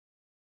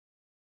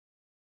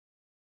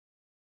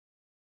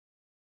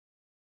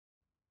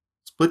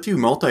Split view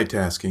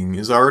multitasking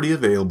is already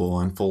available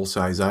on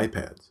full-size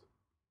iPads.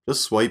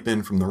 Just swipe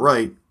in from the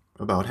right,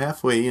 about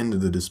halfway into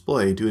the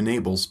display to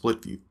enable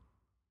split view.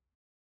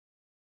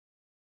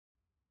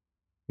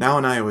 Now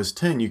in iOS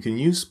 10 you can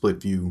use split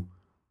view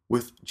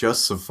with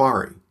just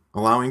Safari,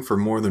 allowing for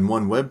more than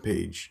one web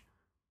page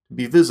to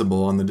be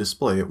visible on the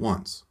display at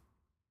once.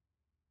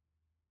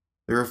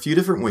 There are a few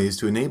different ways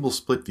to enable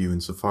split view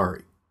in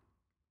Safari.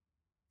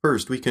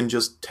 First, we can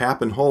just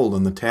tap and hold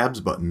on the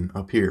Tabs button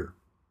up here.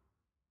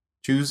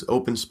 Choose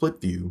Open Split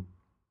View,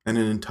 and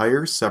an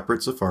entire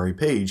separate Safari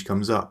page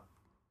comes up.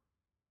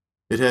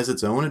 It has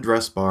its own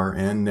address bar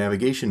and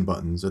navigation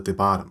buttons at the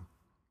bottom.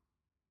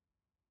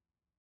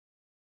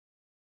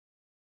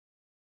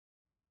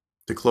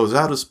 To close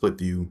out a split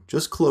view,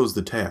 just close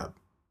the tab.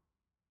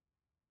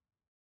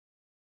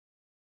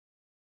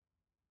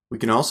 We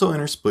can also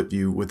enter split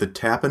view with a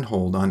tap and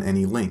hold on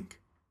any link.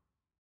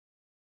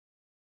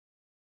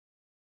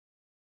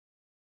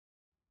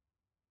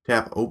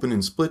 Tap Open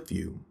in Split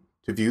View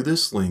to view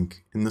this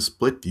link in the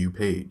Split View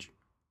page.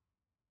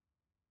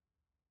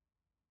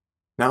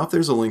 Now if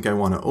there's a link I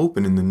want to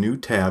open in the new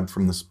tab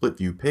from the Split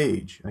View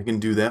page, I can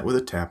do that with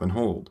a tap and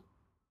hold.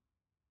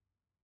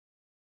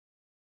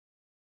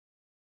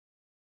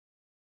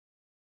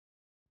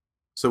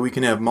 So we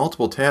can have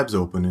multiple tabs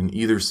open in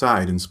either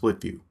side in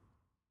Split View.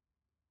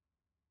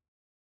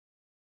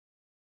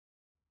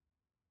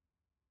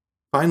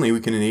 Finally, we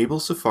can enable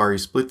Safari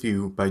Split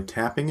View by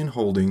tapping and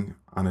holding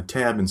on a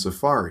tab in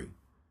Safari,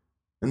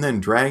 and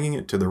then dragging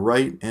it to the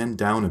right and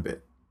down a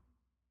bit.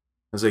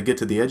 As I get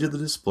to the edge of the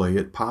display,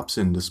 it pops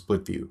into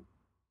Split View.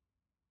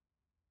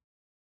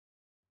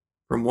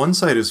 From one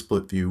side of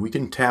Split View, we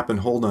can tap and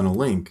hold on a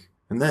link,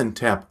 and then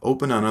tap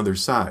Open on Other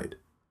Side.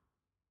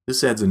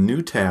 This adds a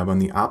new tab on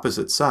the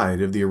opposite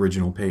side of the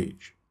original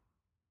page.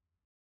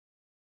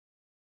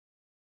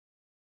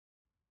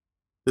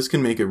 This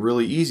can make it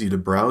really easy to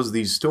browse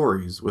these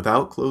stories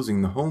without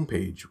closing the home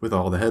page with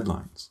all the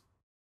headlines.